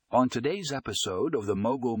On today's episode of the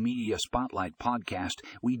Mogul Media Spotlight podcast,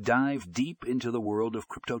 we dive deep into the world of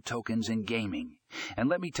crypto tokens in gaming. And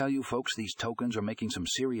let me tell you, folks, these tokens are making some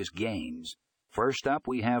serious gains. First up,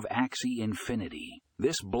 we have Axie Infinity.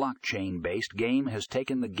 This blockchain-based game has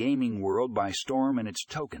taken the gaming world by storm, and its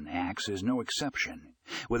token, Axe, is no exception.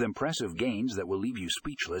 With impressive gains that will leave you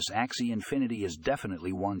speechless, Axie Infinity is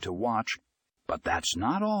definitely one to watch. But that's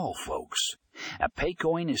not all, folks.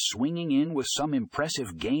 ApeCoin is swinging in with some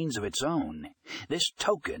impressive gains of its own. This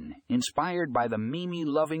token, inspired by the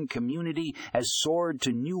meme-loving community, has soared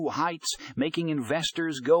to new heights, making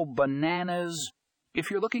investors go bananas. If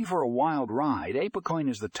you're looking for a wild ride, ApeCoin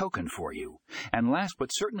is the token for you. And last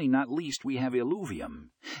but certainly not least, we have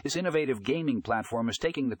Iluvium. This innovative gaming platform is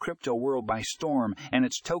taking the crypto world by storm, and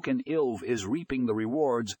its token ILV is reaping the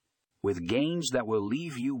rewards. With gains that will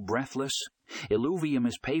leave you breathless, Iluvium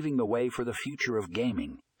is paving the way for the future of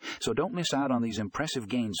gaming. So don't miss out on these impressive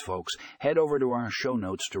gains, folks. Head over to our show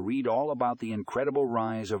notes to read all about the incredible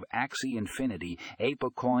rise of Axie Infinity,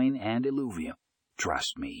 ApeCoin, and Iluvium.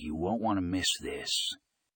 Trust me, you won't want to miss this.